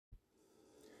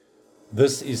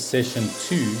This is session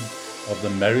 2 of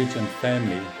the Marriage and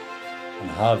Family and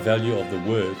High Value of the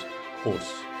Word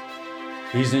course.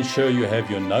 Please ensure you have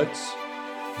your notes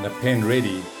and a pen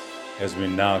ready as we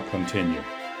now continue.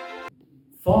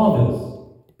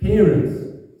 Fathers,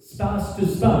 parents, spouse to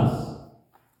spouse,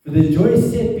 for the joy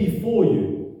set before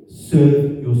you,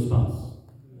 serve your spouse.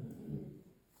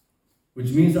 Which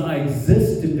means I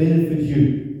exist to benefit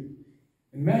you.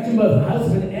 Imagine both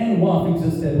husband and wife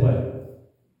exist that way.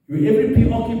 Your every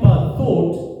preoccupied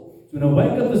thought is when I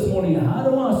wake up this morning, how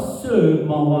do I serve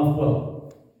my wife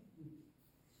well?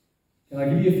 Can I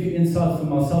give you a few insights for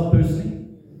myself personally?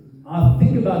 I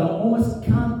think about it, I almost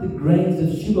count the grains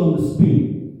of sugar on the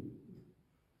spoon.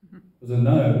 Because I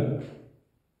know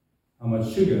how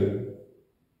much sugar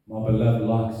my beloved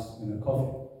likes in a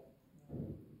coffee.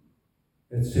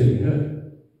 That's serving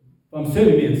her. If I'm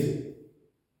serving me, it's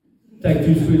take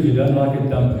 2 spoons, you don't like it,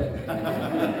 dump it.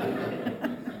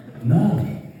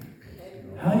 No.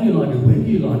 How do you like it? When do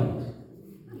you like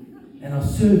it? And I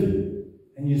serve you.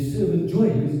 And you serve with joy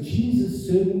because Jesus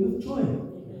served me with joy.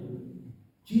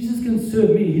 Jesus can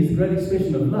serve me. He's a great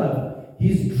expression of love.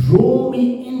 He's drawn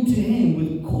me into Him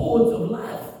with cords of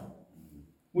love.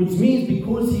 Which means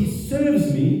because He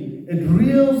serves me, it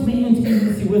reels me into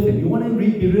intimacy with Him. You want to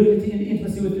be reeled into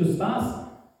intimacy with your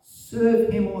spouse? Serve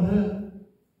him or her.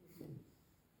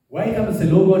 Wake up and say,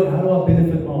 Lord God, how do I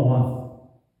benefit my wife?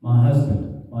 My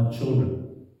husband, my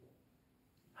children.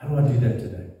 How do I do that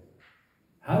today?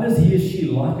 How does he or she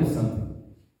like us something?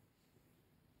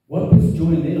 What puts joy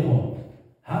in their heart?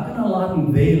 How can I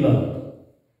lighten their load?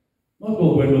 Not,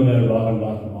 well, when will they arrive and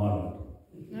lighten my load?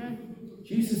 No.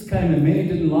 Jesus came and many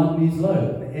didn't lighten his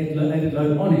load. They had added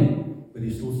load on him, but he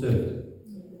still served.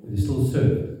 But he still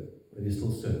served. But he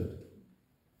still served.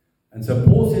 And so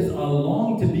Paul says, I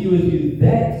long to be with you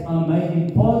that I may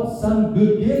impart some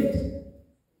good gift.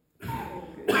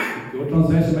 Your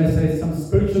translation may say some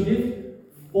spiritual gift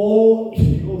for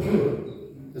your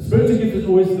good. The spiritual gift is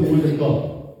always the Word of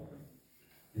God.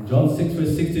 In John 6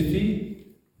 verse 63,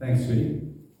 thanks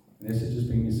sweetie. Vanessa just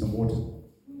bring me some water.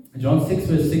 In John 6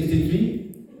 verse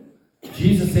 63,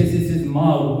 Jesus says,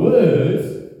 my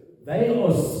words, they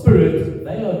are spirit,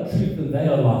 they are truth, and they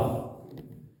are life.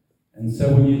 And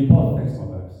so when you impart, thanks my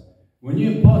folks, when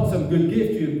you impart some good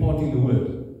gift, you're imparting the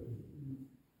Word.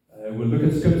 We'll look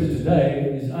at scripture today.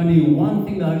 There's only one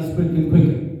thing the Holy Spirit can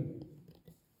quicken.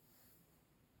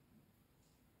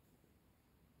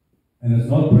 And it's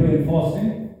not prayer and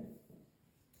fasting,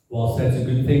 whilst that's a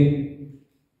good thing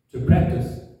to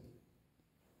practice.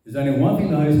 There's only one thing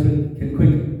the Holy Spirit can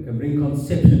quicken, can bring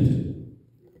conception to.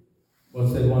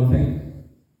 What's that one thing?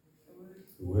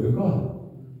 The Word of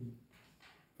God.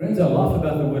 Friends, I laugh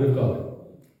about the Word of God.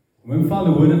 When we find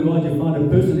the Word of God, you find a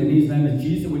person and his name is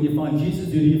Jesus. When you find Jesus,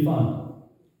 who do you find?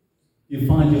 You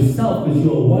find yourself because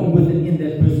you are one with and in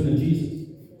that person of Jesus.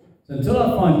 So until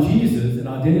I find Jesus and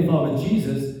identify with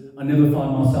Jesus, I never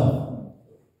find myself.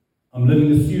 I'm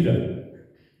living a pseudo.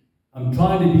 I'm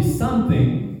trying to be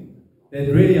something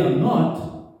that really I'm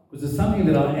not, because the something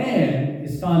that I am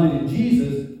is found in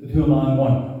Jesus with whom I am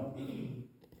one.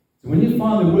 So when you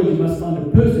find the Word, you must find a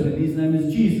person and his name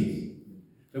is Jesus.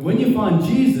 But when you find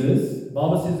Jesus, the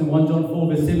Bible says in 1 John 4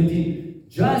 verse 17,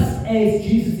 just as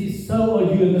Jesus is, so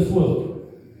are you in this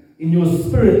world, in your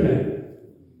spirit man.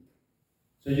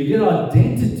 So you get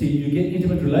identity, you get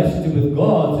intimate relationship with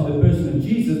God through the person of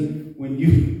Jesus when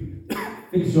you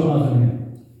fix your eyes on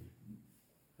Him.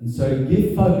 And so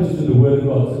give focus to the Word of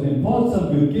God. So to impart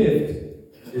some good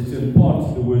gift is to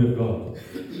impart the Word of God.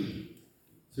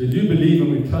 So we do believe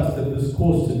and we trust that this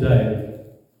course today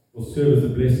will serve as a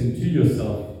blessing to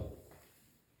yourself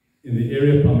in the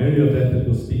area primarily of that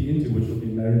we'll speak into, which will be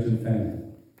marriage and family.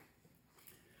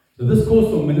 So this course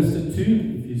will minister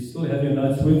to, if you still have your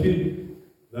notes with you,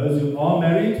 those who are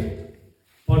married,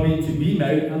 probably to be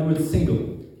married, in other words,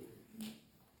 single.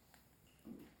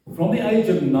 From the age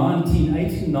of 18,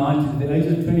 19 to the age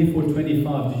of 24,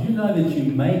 25, did you know that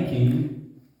you're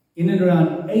making in and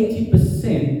around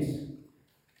 80%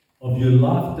 of your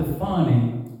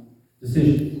life-defining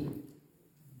decisions?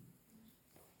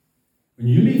 When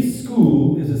you leave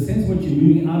school, there's a sense in which you're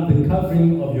moving out of the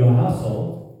covering of your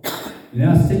household. You're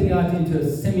now stepping out into a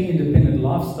semi-independent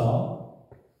lifestyle.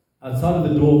 Outside of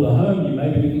the door of the home, you may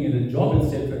be looking at a job,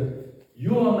 etc.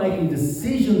 You are making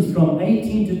decisions from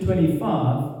 18 to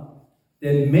 25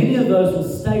 that many of those will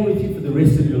stay with you for the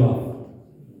rest of your life.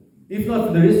 If not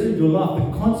for the rest of your life,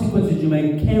 the consequences you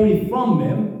may carry from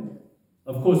them,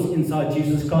 of course, inside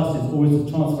Jesus Christ, there's always a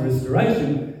chance for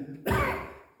restoration.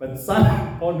 But some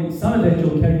of that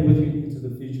you'll carry with you into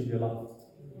the future of your life.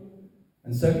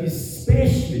 And so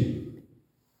especially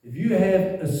If you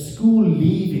have a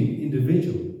school-leaving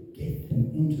individual, get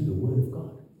them into the Word of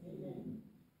God.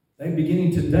 They're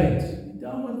beginning to date. You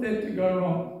don't want that to go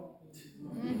wrong.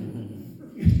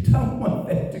 You don't want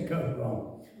that to go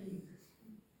wrong.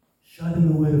 Show them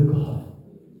the Word of God.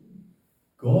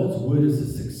 God's Word is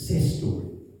a success story.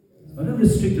 It's not a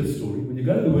restricted story. When you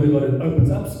go to the Word of God, it opens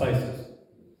up spaces.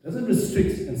 It doesn't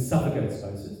restrict and suffocate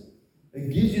spaces. It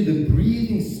gives you the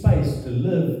breathing space to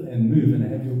live and move and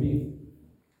have your being.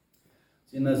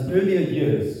 So in those earlier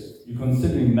years, you're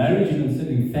considering marriage, you're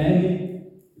considering family,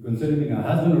 you're considering being a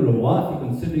husband or a wife, you're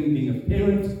considering being a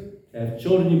parent, to have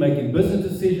children, you're making business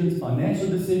decisions, financial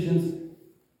decisions,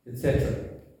 etc.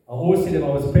 I always said if I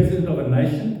was president of a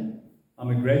nation, I'm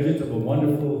a graduate of a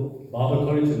wonderful Bible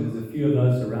college, and there's a few of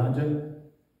those around you,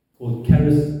 called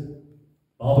Charis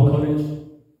Bible College.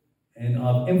 And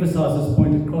I've emphasized this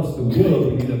point across the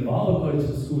world. We need a Bible college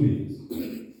for school leaders.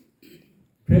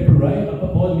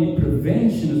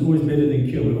 Prevention is always better than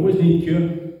cure. We always need cure.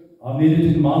 I've needed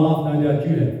it in my life, no doubt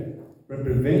you have. But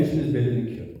prevention is better than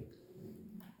cure.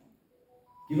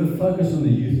 Give a focus on the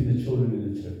youth and the children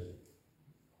in the church.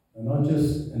 They're not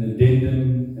just an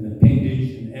addendum, an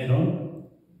appendage, an add-on.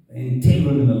 They're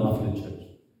integral in the life of the church.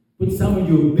 Put some of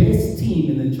your best team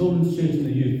in the children's church and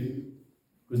the youth.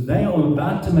 Because they are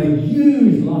about to make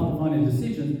huge life-defining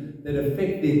decisions that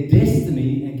affect their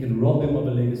destiny and can rob them of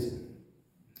a legacy.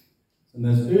 So in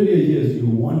those earlier years, you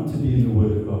want to be in the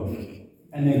Word of God.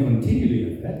 And then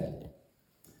continually at that.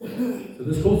 So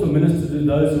this calls for ministers to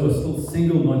those who are still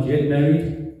single, not yet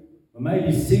married, or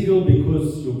maybe single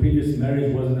because your previous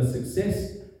marriage wasn't a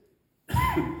success.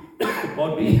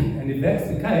 Pardon me. And if that's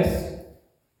the case,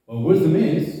 well, wisdom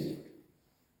is,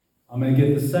 I'm going to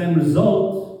get the same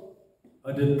result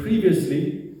I did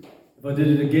previously if I did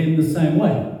it again the same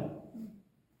way.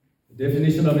 The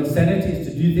definition of insanity is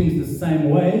to do things the same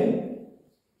way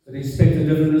but expect a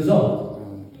different result.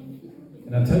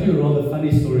 And I'll tell you a rather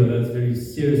funny story, although it's very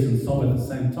serious and solemn at the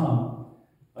same time.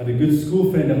 I had a good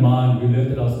school friend of mine who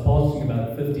learned that I was pastoring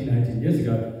about 15, 18 years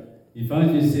ago. He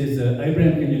phones me and says,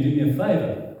 Abraham, can you do me a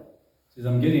favor? He says,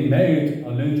 I'm getting married. I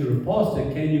learned you're a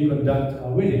pastor. Can you conduct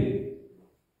our wedding?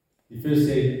 He first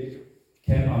said,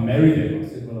 I'm married then. I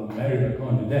said, well, I'm married, I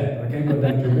can't do that. I can't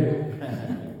conduct your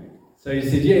wedding. So he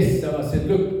said, yes. So I said,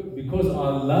 look, because I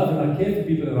love and I care for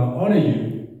people and I honor you,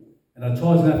 and I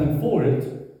charge nothing for it,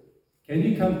 can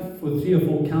you come for 3 or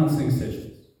 4 counseling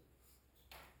sessions?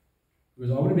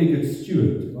 Because I want to be a good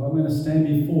steward. If I'm going to stand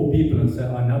before people and say,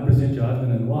 I now present your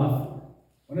husband and wife,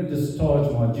 I want to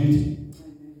discharge my duty.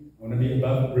 I want to be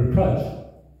above reproach.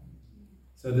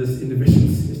 So this individual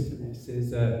says to me, he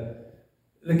says,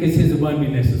 look, he says it won't be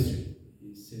necessary.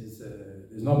 He says,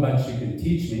 there's not much you can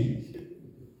teach me.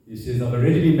 He says, I've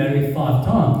already been married 5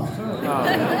 times. He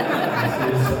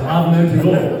says, I've learned it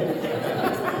all.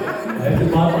 I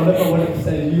wanted to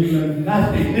say, you've learned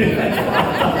nothing.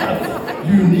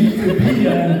 You need to be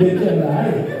here and get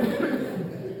married.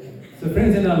 So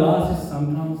friends, in our lives,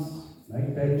 sometimes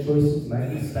make bad choices, make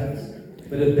mistakes.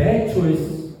 But a bad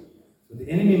choice, the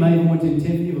enemy may even want to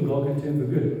intend for evil, God can turn for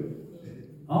good.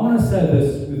 I want to say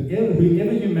this,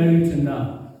 whoever you're married to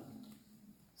now,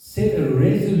 set a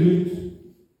resolute,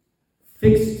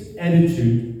 fixed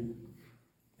attitude,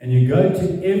 and you go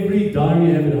to every diary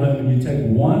you have at home and you take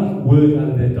one word out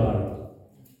of that diary.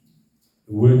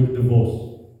 The word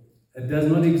divorce. It does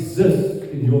not exist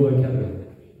in your vocabulary.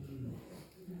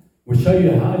 We'll show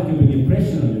you how you can bring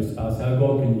impression on your spouse, how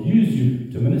God can use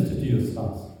you to minister to your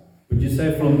spouse. But you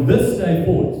say, from this day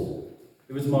forward,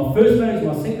 it was my first marriage,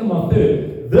 my second, my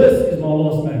third, this is my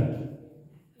last marriage.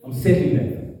 I'm settling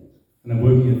that. And I'm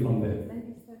working it from there. That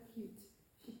is so cute.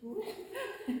 She brought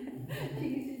she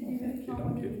uses even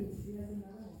from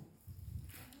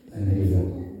and there you go.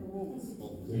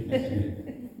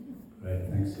 Great,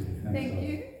 thanks. Thank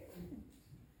you.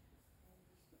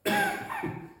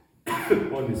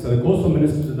 Pardon me. So the course for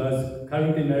ministers to those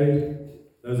currently married,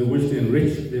 those who wish to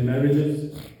enrich their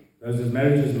marriages, those whose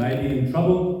marriages may be in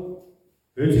trouble,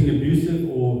 hurting, abusive,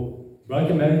 or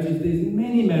broken marriages. There's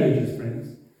many marriages,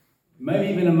 friends. Maybe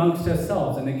even amongst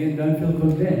ourselves, and again, don't feel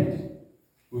condemned.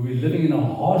 Where we're living in a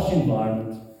harsh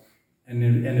environment and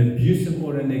an abusive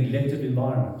or a neglected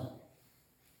environment.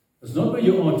 It's not where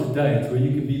you are today, it's where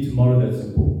you can be tomorrow that's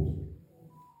important.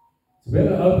 So we have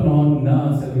an open heart now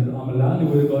and say, I'm allowing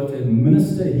the Word of God to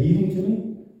administer healing to me.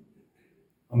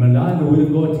 I'm allowing the Word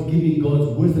of God to give me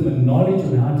God's wisdom and knowledge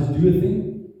on how to do a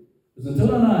thing. Because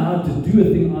until I know how to do a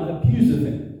thing, I abuse a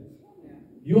thing.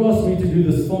 You asked me to do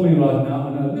this filming right now, I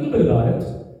know a little bit about it,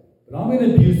 but I'm going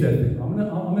to abuse that thing. I'm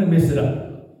going to mess it up.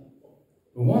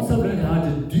 But once I've learned how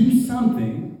to do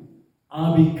something,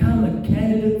 I become a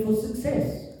candidate for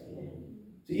success.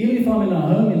 So even if I'm in a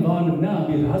home environment now,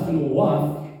 be it husband or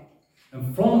wife,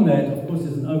 and from that, of course,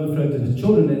 there's an overflow to the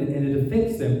children and it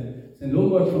affects them. And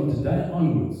Lord God, from today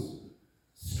onwards,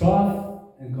 strife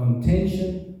and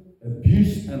contention,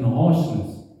 abuse and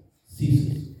harshness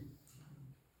ceases.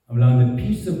 I'm allowing the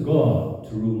peace of God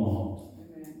to rule my heart.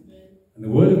 And the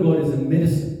word of God is a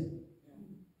medicine.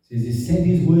 It says He sent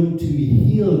His word to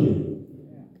heal you.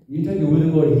 You take the word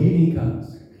of God, healing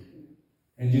comes.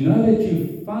 And you know that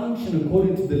you function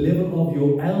according to the level of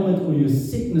your ailment or your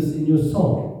sickness in your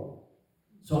soul.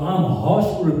 So I'm harsh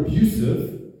or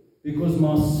abusive because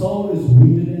my soul is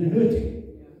wounded and hurting.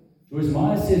 Joyce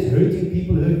Meyer says hurting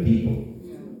people hurt people.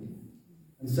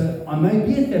 And so I may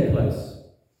be at that place.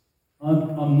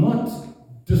 I'm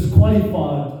not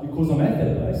disqualified because I'm at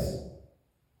that place.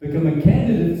 Become a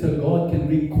candidate so God can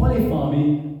requalify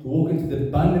me to walk into the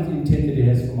abundant intent that He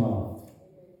has for my life.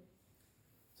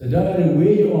 So don't matter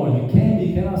where you are, you can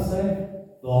be, can I say,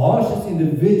 the harshest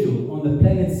individual on the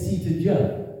planet seated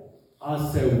here.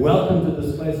 I say, welcome to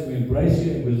this place. We embrace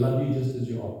you and we love you just as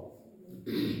you are.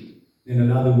 Then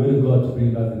allow the word of God to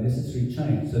bring about the necessary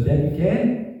change so that we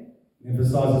can,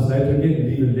 emphasize this later again,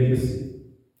 leave a legacy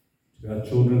to our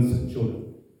children's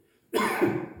children.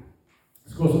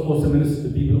 Of course, also ministers to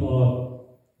people who are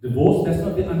divorced. That's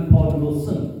not the unpardonable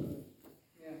sin.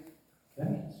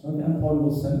 Okay? It's not the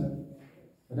unpardonable sin.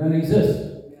 They don't exist.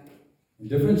 In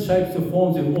different shapes or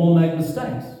forms, we've all made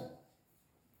mistakes.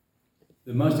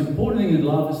 The most important thing in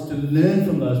life is to learn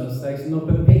from those mistakes and not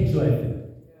perpetuate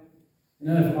them. You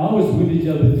know, if I was wounded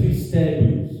here with 3 stab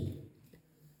wounds,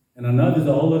 and I know there's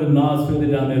a whole lot of knives further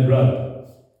down that road,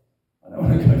 I don't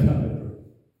want to go down that road.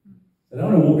 I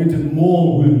don't want to walk into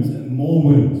more wounds and more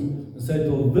wounds and say,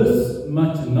 till this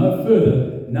much and no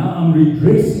further, now I'm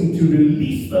redressing to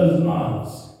release those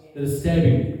knives that are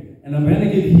stabbing me. And I'm going to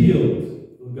get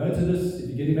healed. We'll go to this. If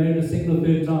you're getting married a second or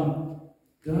third time,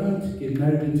 don't get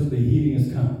married until the healing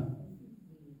has come.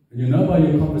 And you know by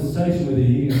your conversation whether the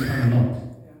healing has come or not.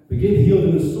 But get healed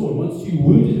and restored. Once you're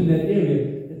wounded in that area,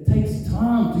 it takes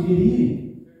time to get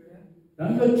healing.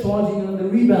 Don't go charging on the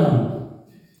rebound.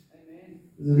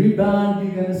 The rebound,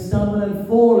 you're going to stumble and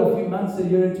fall a few months, a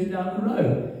year or two down the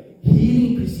road.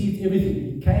 Healing precedes everything.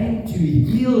 He came to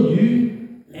heal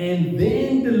you and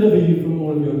then deliver you from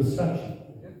all of your destruction.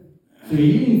 So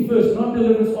healing first, not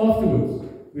deliverance afterwards.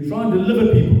 We try and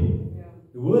deliver people.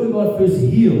 The word of God first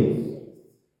heals.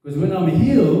 Because when I'm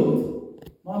healed,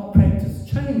 my practice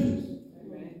changes.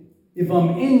 If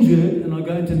I'm injured and I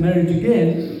go into marriage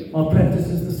again, my practice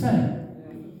is the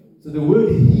same. So the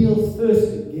word heals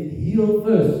first. Get healed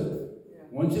first.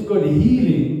 Once you've got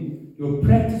healing, your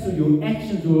practice or your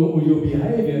actions or your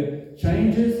behavior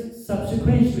changes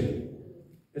subsequently.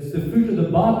 It's the fruit of the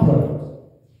byproduct.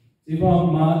 If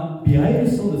my behavior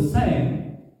is still the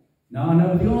same, now I know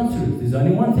what the answer is. There's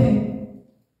only one thing.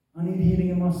 I need healing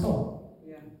in my soul.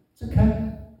 It's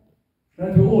okay.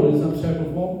 Don't do all in some shape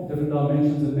or form, different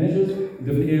dimensions and measures, in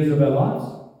different areas of our lives.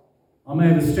 I may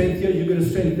have a strength here, you've got a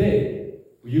strength there.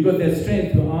 Well, you've got that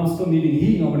strength, but I'm still needing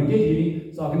healing. I want to get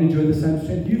healing so I can enjoy the same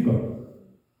strength you've got.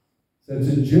 So it's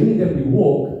a journey that we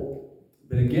walk,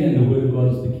 but again, the word of God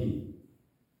is the key.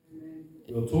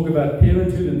 We'll talk about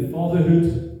parenthood and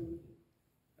fatherhood.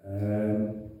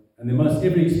 And the most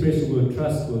every expression we'll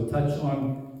trust, we'll touch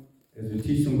on as we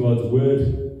teach from God's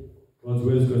word. God's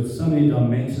word has got so many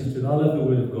dimensions to it. I love the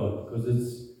word of God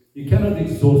because you cannot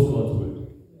exhaust God's word.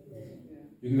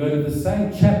 You can go to the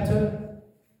same chapter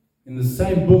in the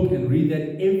same book and read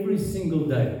that every single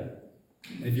day.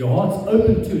 And if your heart's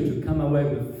open to it, you'll come away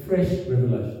with fresh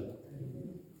revelation.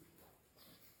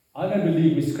 I don't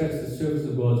believe we scratch the surface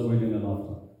of God's word in a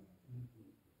lifetime.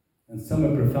 And some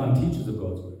are profound teachers of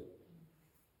God's word.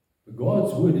 But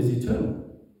God's word is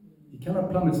eternal. You cannot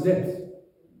plumb its depths.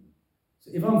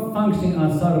 So if I'm functioning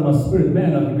outside of my spirit,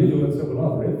 man, I can read the word and say,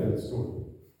 well, I've read that story.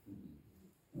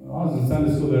 I was in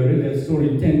Sunday school, I read that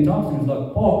story 10 times, and it was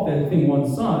like, park that thing one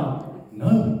side.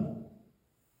 No.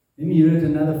 Let me hear it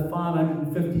another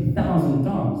 550,000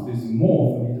 times. There's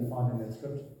more for me to find in that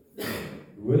scripture.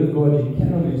 The word of God, you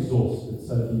cannot exhaust. It's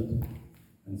so deep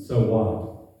and so wide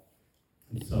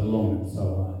and so long and so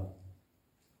wide.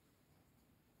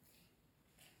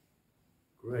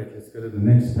 Great, let's go to the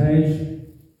next page.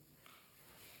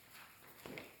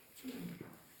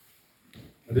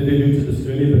 I did allude to this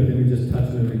earlier, but let me just touch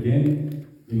on it again.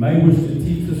 You may wish to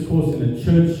teach this course in a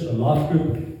church, a life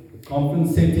group, a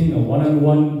conference setting, a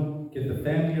one-on-one, get the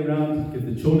family around, get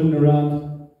the children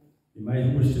around. You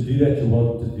may wish to do that, you're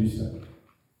welcome to do so.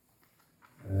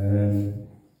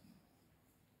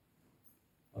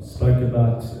 I spoke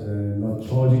about not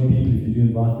charging people if you do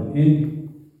invite them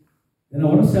in. Then I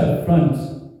want to say up front,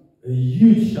 a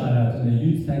huge shout out and a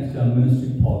huge thanks to our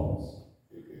ministry partners.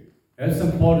 We have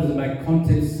some partners that make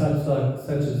content such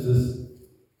as this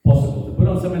possible. To put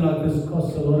on something like this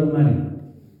costs a lot of money.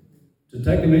 To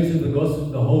take the message of the gospel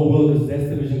to the whole world, because that's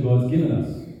the vision God's given us.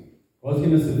 God's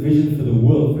given us a vision for the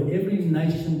world, for every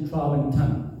nation, tribe, and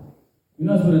tongue. Who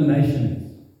knows what a nation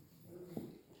is?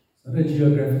 It's not a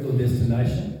geographical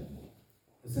destination.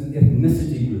 It's an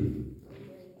ethnicity group.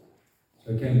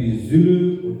 So it can be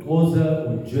Zulu, or Xhosa,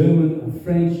 or German, or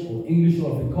French, or English,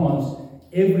 or Afrikaans.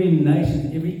 Every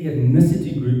nation, every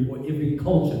ethnicity group, or every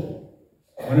culture.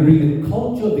 I want to bring the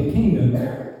culture of the kingdom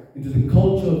into the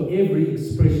culture of every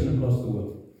expression across the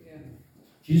world. Yeah.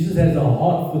 Jesus has a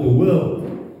heart for the world.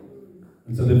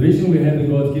 And so the vision we have that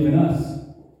God's given us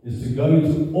is to go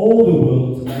into all the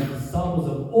world to make disciples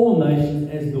of all nations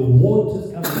as the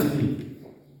waters cover the sea.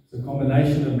 It's a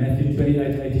combination of Matthew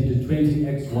 28:18-20,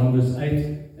 Acts 1 verse 8,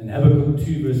 and Habakkuk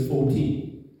 2 verse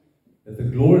 14. That the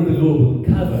glory of the Lord will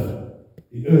cover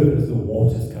the earth as the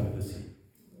waters cover the sea.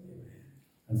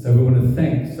 And so we want to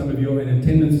thank some of you in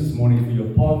attendance this morning for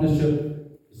your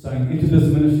partnership, for sowing into this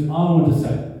ministry. I want to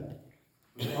say,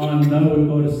 I know what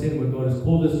God has said, what God has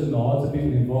called us in the hearts of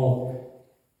people involved.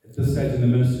 At this stage in the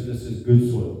ministry, this is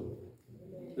good soil.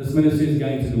 This ministry is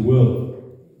going to the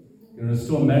world. It's going to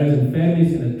restore marriage and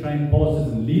families, it's going to train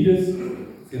pastors and leaders,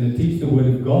 it's going to teach the Word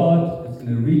of God, it's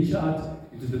going to reach out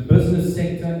into the business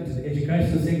sector, into the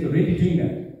educational sector, already doing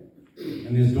that.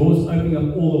 And there's doors opening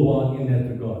up all the while in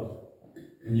that regard.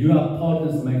 And you, our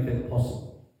partners, make that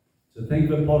possible. So thank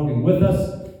you for partnering with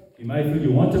us. You may feel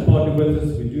you want to partner with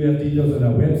us. We do have details on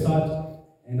our website.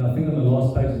 And I think on the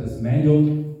last page of this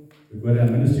manual, we've got our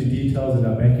ministry details and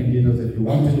our banking details. If you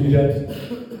want to do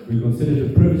that, we consider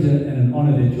it a privilege and an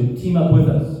honor that you'll team up with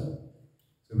us.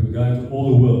 So we're going to all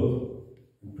the world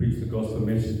and preach the gospel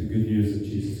message, the good news of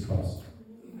Jesus Christ.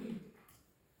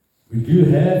 We do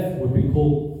have what we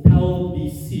call PAL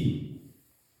BC.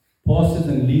 Pastors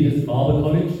and Leaders Bible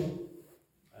College.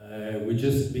 We're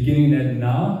just beginning that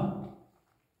now,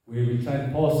 where we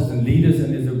train pastors and leaders,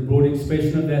 and there's a broad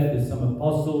expression of that. There's some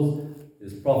apostles,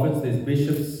 there's prophets, there's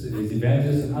bishops, there's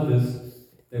evangelists and others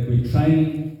that we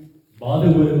train by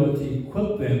the Word of God to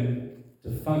equip them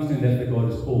to function in that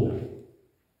God has called them.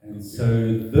 And so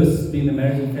this being the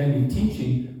marriage and family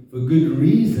teaching, for good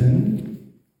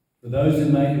reason, for those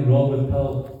who may enroll with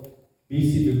PAL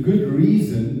BC, for good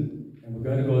reason, we'll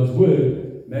go to God's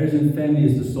Word, marriage and family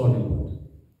is the starting point.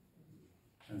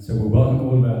 And so we welcome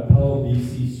all of our PAL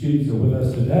BC students who are with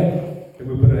us today. Can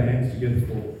we put our hands together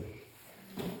for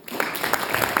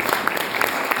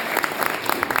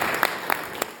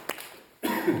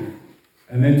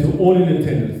And then to all in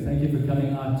attendance, thank you for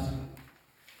coming out.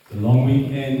 It's a long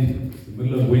weekend, it's the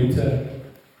middle of winter,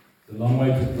 it's a long way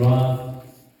to drive.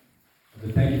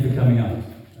 But thank you for coming out,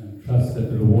 and trust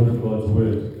that the reward of God's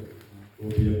Word will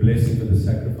be a blessing for the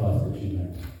sacrifice that you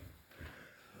make.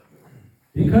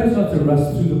 Be encouraged not to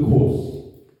rush through the course.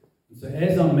 So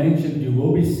as I mentioned, you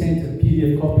will be sent a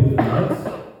PDF copy of the notes.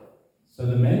 So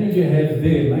the manual you have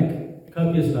there, make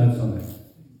copious notes on it.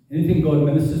 Anything God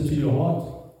ministers to your heart,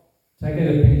 take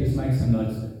out a pen, just make some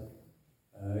notes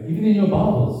there. Even in your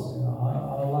Bibles,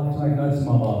 I like to make notes in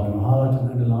my Bible and highlight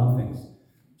and underline things.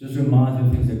 Just remind you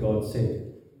of things that God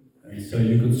said. And so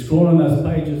you could scroll on those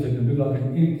pages. It can look like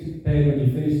an ink pad when you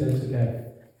finish. That's okay,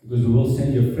 because we will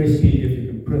send you a fresh PDF. You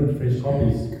can print fresh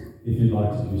copies if you'd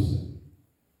like to do so.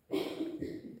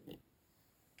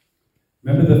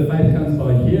 Remember, the faith comes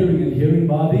by hearing, and hearing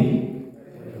by the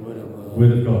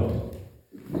Word of God.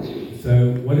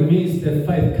 So what it means that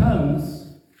faith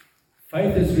comes,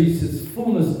 faith has reached its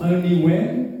fullness only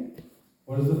when?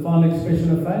 What is the final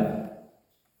expression of faith?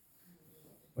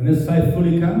 When does faith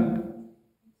fully come?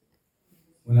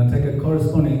 When I take a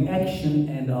corresponding action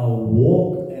and I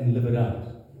walk and live it out.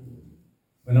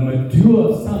 When I'm a doer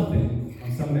of something,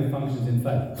 I'm someone that functions in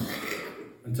faith.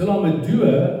 Until I'm a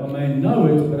doer, I may know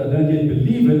it, but I don't yet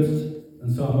believe it,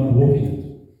 and so I'm not walking it.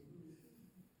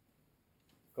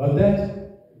 Got that?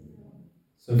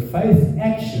 So faith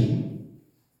action,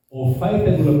 or faith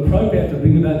that will appropriate to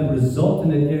bring about the result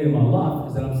in that area of my life,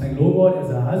 is that I'm saying, Lord God,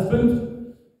 as a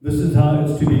husband, this is how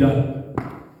it's to be done.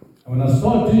 And when I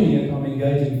start doing it, I'm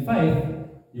engaged in faith.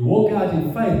 You walk out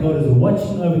in faith, God is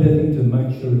watching over that thing to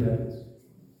make sure it happens.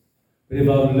 But if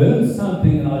I've learned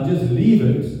something and I just leave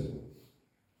it,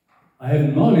 I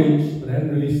have knowledge, but I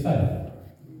haven't released faith.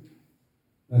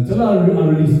 Until I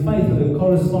release faith with a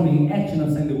corresponding action,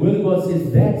 I'm saying the Word of God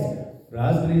says that, the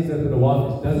husband is, that's what the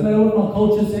wife is. Doesn't matter what my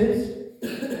culture says.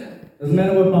 Doesn't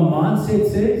matter what my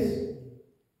mindset says.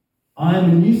 I am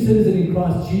a new citizen in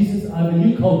Christ Jesus. I have a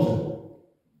new culture.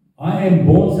 I am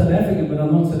born South African, but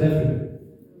I'm not South African.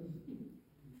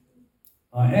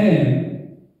 I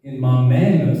am, in my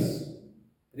manness,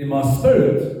 in my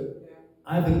spirit,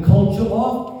 I have the culture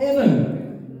of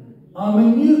heaven. I'm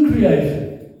a new creation.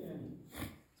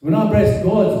 When I embrace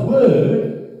God's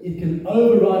word, it can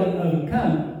override and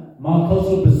overcome my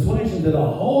cultural persuasions that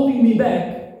are holding me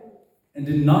back and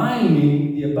denying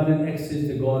me the abundant access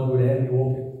that God would have me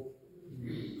walk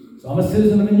in. So I'm a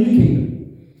citizen of a new kingdom.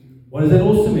 What does that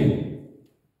also mean?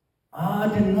 I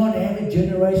do not have a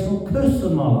generational curse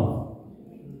on my life.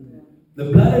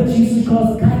 The blood of Jesus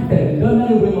Christ cut that. It don't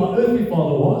matter where my earthly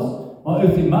father was, my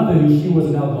earthly mother, who she was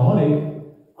an alcoholic.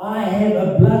 I have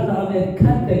a bloodline that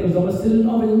cut that because I'm a citizen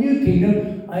of a new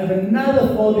kingdom. I have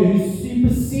another father who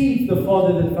supersedes the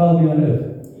father that found me on earth.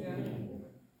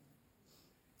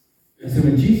 And so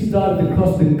when Jesus died at the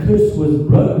cross, the curse was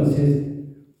broken, says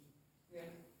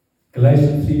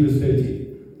Galatians 3 verse 13.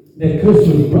 That curse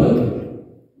was broken.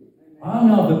 I'm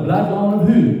now the bloodline of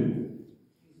who?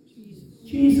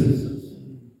 Jesus.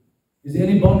 Is there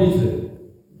any bondage there?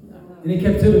 Any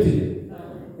captivity there?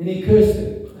 Any curse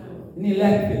there? Any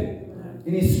lack there?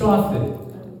 Any strife there?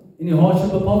 Any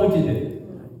hardship or poverty there?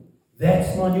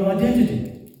 That's my new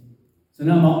identity. So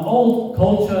now my old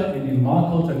culture, and in my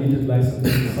culture I need to lay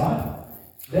something aside.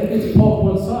 That gets parked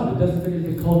one side. It doesn't fit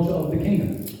into the culture of the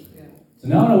kingdom. So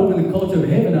now when I walk in the culture of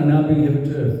heaven, I now bring heaven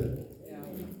to earth.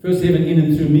 First heaven in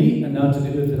and through me, and now to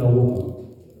the earth that I walk on.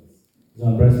 So I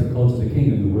embrace the culture of the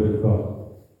kingdom, the word of God.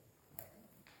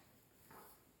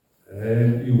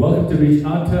 You're welcome to reach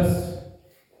out to us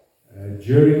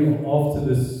during or after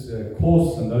this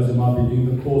course, and those who might be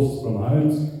doing the course from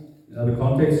homes. In other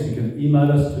contexts, you can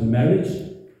email us to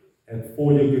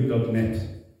marriage@foryourgood.net.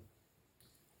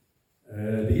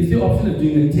 There is the option of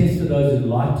doing a test for those who'd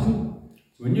like to.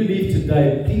 So when you leave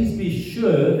today, please be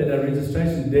sure that our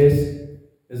registration desk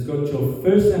has got your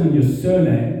first name and your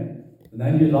surname, the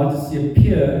name you'd like to see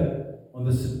appear on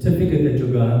the certificate that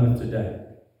you'll go home with today.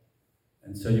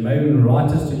 And so you may even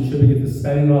write us to ensure we get the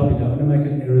spelling right. We don't want to make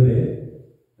an error there.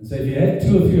 And so if you have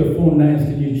 2 or 3 or 4 names,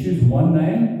 can you choose one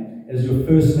name as your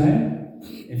first name?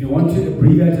 If you want to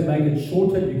abbreviate and make it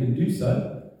shorter, you can do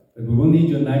so. But we will need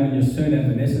your name and your surname.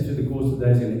 Vanessa, through the course of the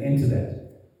day, is going to enter that.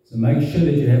 So make sure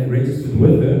that you have registered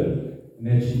with her and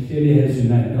that she clearly has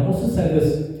your name. And I also say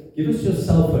this, give us your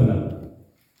cell phone number.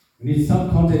 We need some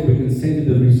contact we can send you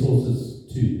the resources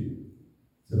to.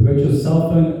 So we've got your cell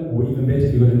phone, or even better,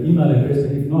 if you've got an email address,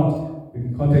 but if not, we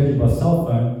can contact you by cell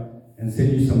phone and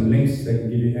send you some links that can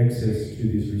give you access to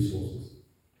these resources.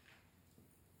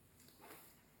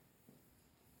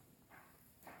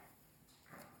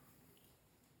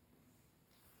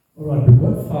 All right, we've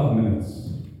got 5 minutes.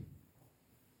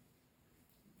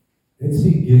 Let's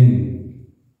begin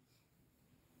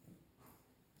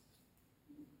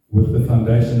with the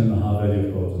foundation and the high value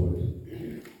of God's word.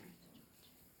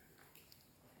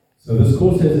 So this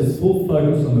course has its full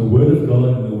focus on the Word of God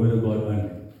and the Word of God only.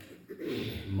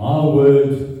 My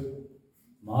word,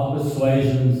 my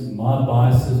persuasions, my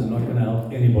biases are not going to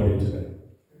help anybody today.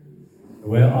 The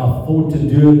way I thought to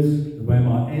do it, the way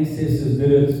my ancestors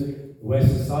did it, the way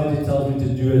society tells me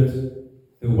to do it,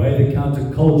 the way the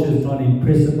counterculture is trying to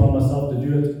impress upon myself to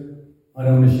do it, I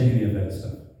don't want to share any of that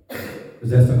stuff.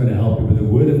 Because that's not going to help you, but the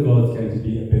Word of God is going to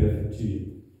be a benefit to you.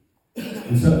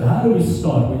 And so how do we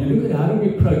start? When you look at how do we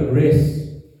progress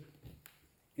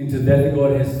into that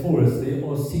God has for us, there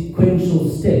are sequential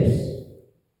steps.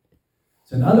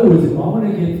 So in other words, if I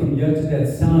want to get from here to that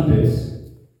sound desk,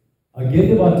 I get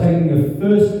there by taking the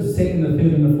first, the second, the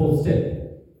third, and the fourth step.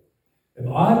 If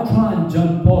I try and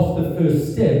jump past the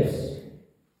first steps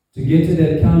to get to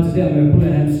that counter there, I'm going to pull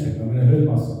a hamstring. I'm going to hurt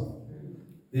myself.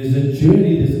 There's a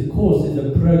journey, there's a course, there's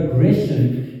a progression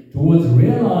towards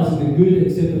realizing the good,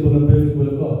 acceptable, and perfect will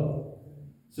of God.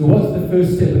 So what's the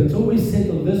first step? Until we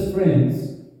settle this, friends,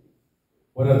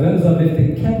 what I've done is I've left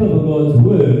a cap over God's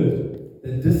word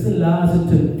that disallows it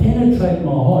to penetrate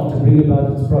my heart to bring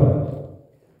about its product.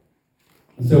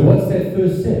 And so what's that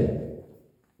first step?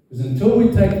 Because until we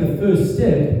take the first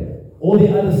step, all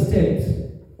the other steps,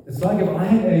 it's like if I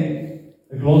had a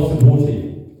glass of water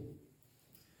here.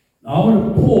 Now I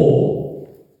want to pour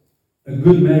a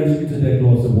good marriage into that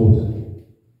glass of water.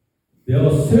 There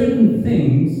are certain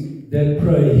things that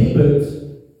prohibit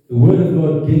the Word of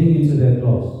God getting into that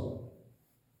glass.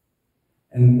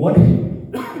 And what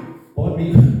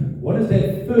is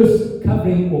that first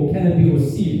covering or canopy or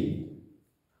seal?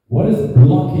 What is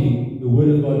blocking the Word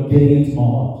of God getting into my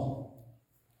heart?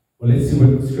 Well, let's see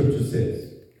what the Scripture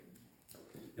says.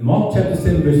 In Mark chapter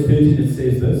 7 verse 13 it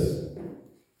says this,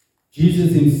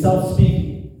 Jesus himself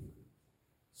speaking.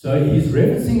 So he's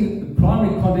referencing the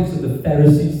primary context of the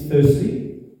Pharisees firstly.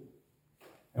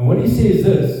 And what he says is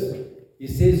this. He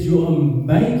says, you are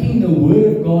making the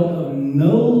word of God of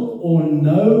null or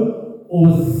no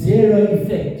or zero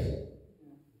effect.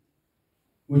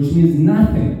 Which means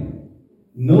nothing.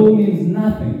 Null means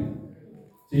nothing.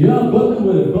 So you have got the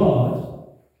word of God,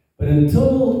 but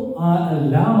until I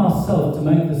allow myself to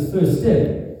make this first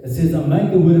step, it says I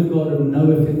make the word of God of no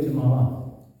effect in my life.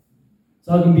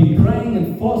 So I can be praying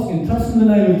and fasting and trusting in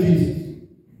the name of Jesus.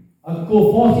 I can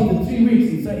call fasting for 3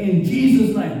 weeks and say, in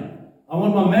Jesus' name, I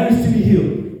want my marriage to be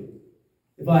healed.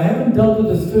 If I haven't dealt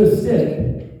with this first step,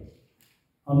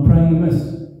 I'm praying amiss.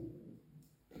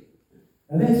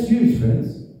 Now that's huge, friends.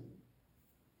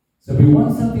 So we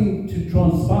want something to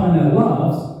transpire in our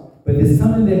lives, but there's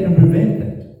something that can prevent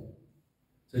that.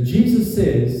 So Jesus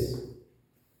says,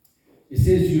 he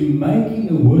says, you're making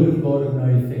the word of God of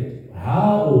no effect.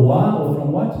 How or why or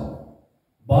from what?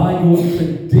 By your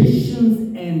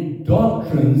traditions and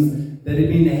doctrines that have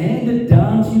been handed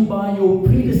down to you by your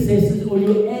predecessors or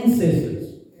your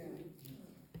ancestors.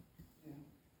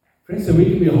 Friends, so we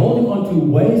can be holding on to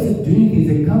ways of doing things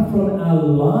that come from our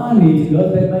lineage and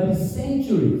goes back maybe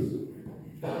centuries.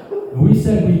 And we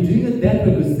say we're doing it that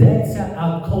way because that's how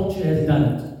our culture has done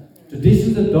it.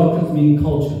 Traditions and doctrines mean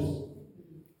cultures,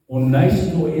 or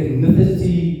nations, or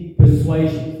ethnicity,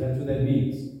 persuasions. That's what that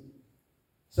means.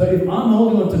 So if I'm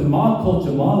holding on to my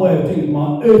culture, my way of doing it,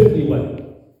 my earthly way,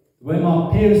 the way my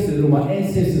parents did it or my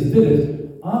ancestors did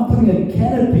it, I'm putting a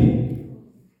canopy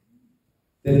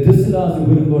that disallows the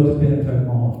word of God to penetrate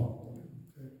my heart.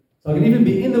 So I can even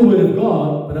be in the word of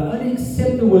God, but I only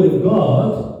accept the word of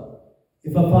God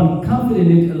if I find comfort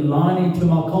in it aligning to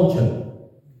my culture.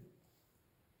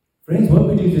 Friends, what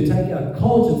we do is we take our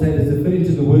culture and say this is fitting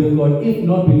to the word of God. If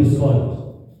not, we discard it.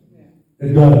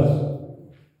 It goes.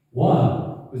 Why?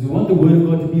 Because we want the word of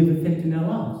God to be of effect in our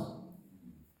lives.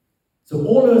 So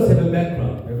all of us have a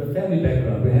background. We have a family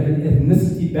background. We have an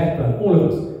ethnicity background. All of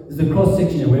us. There's a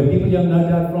cross-section here. We have people you have no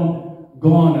doubt from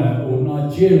Ghana or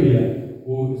Nigeria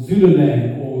or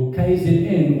Zululand or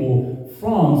KZN or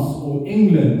France or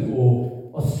England or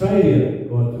Australia.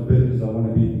 God forbid, because I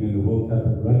want to be in the World Cup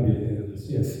of rugby at the end of this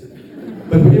year.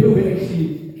 But wherever we're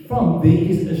actually from, there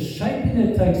is a shaping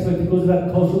that takes place because of our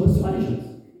cultural persuasions.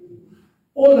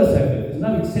 All of us have that. There's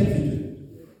no exception to it.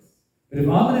 But if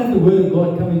I'm going to have the word of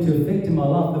God come into effect in my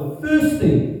life, the first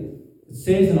thing it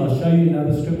says, and I'll show you in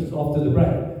other scriptures after the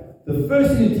break, the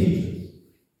first thing it teaches,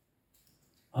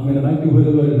 I'm going to make the word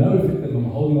of God of no effect and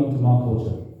I'm holding on to my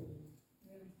culture.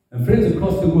 And friends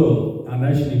across the world, our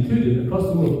nation included, across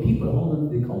the world, people hold on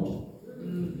to their culture.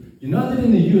 You know that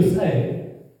in the USA,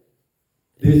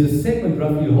 there's a segment,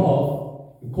 roughly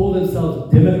half, who call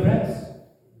themselves Democrats.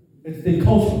 It's their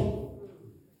culture.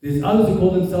 There's others who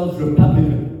call themselves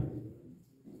Republican.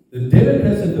 The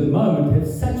Democrats at the moment have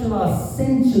such a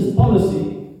licentious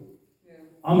policy.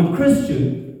 I'm a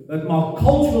Christian, but my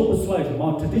cultural persuasion,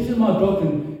 my tradition, my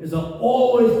doctrine is I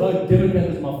always vote Democrat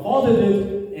because my father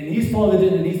did, and his father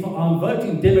did, and his father. I'm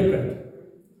voting Democrat.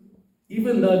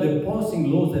 Even though they're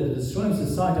passing laws that are destroying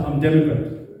society, I'm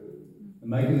Democrat. And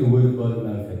making the word of God of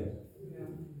no effect.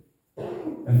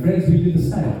 And friends, we do the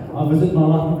same. I visit my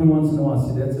life every once in a while.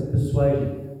 See, that's a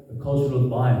persuasion, a cultural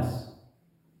bias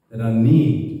that I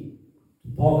need to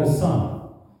park aside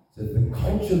so that the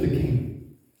culture of the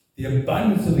kingdom, the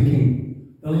abundance of the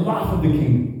kingdom, the life of the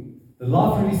kingdom, the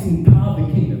life-releasing power of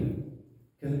the kingdom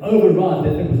can override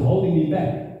that was holding me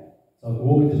back. So I can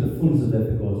walk into the fullness of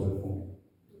that God's word for me.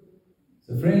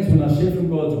 So friends, when I share from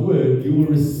God's word, you will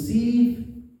receive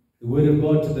the word of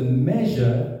God to the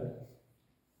measure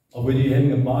of whether you're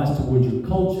having a bias towards your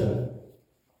culture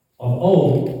of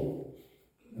old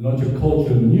and not your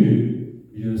culture of new,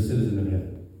 you're a citizen of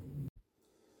heaven.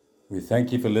 We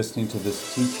thank you for listening to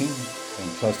this teaching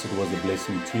and trust it was a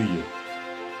blessing to you.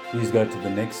 Please go to the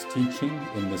next teaching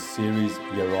in this series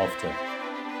hereafter.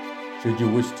 Should you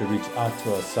wish to reach out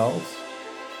to ourselves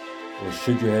or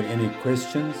should you have any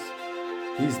questions,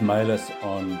 please mail us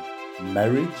on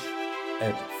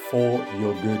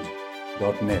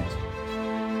marriage@foryourgood.net.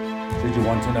 Should you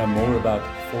want to know more about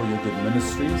For Your Good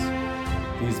Ministries,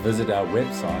 please visit our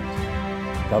website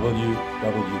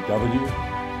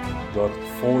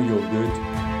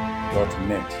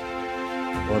www.foryourgood.net.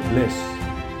 God bless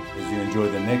as you enjoy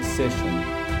the next session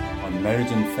on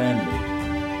marriage and family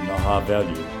and the high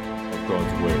value of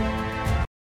God's Word.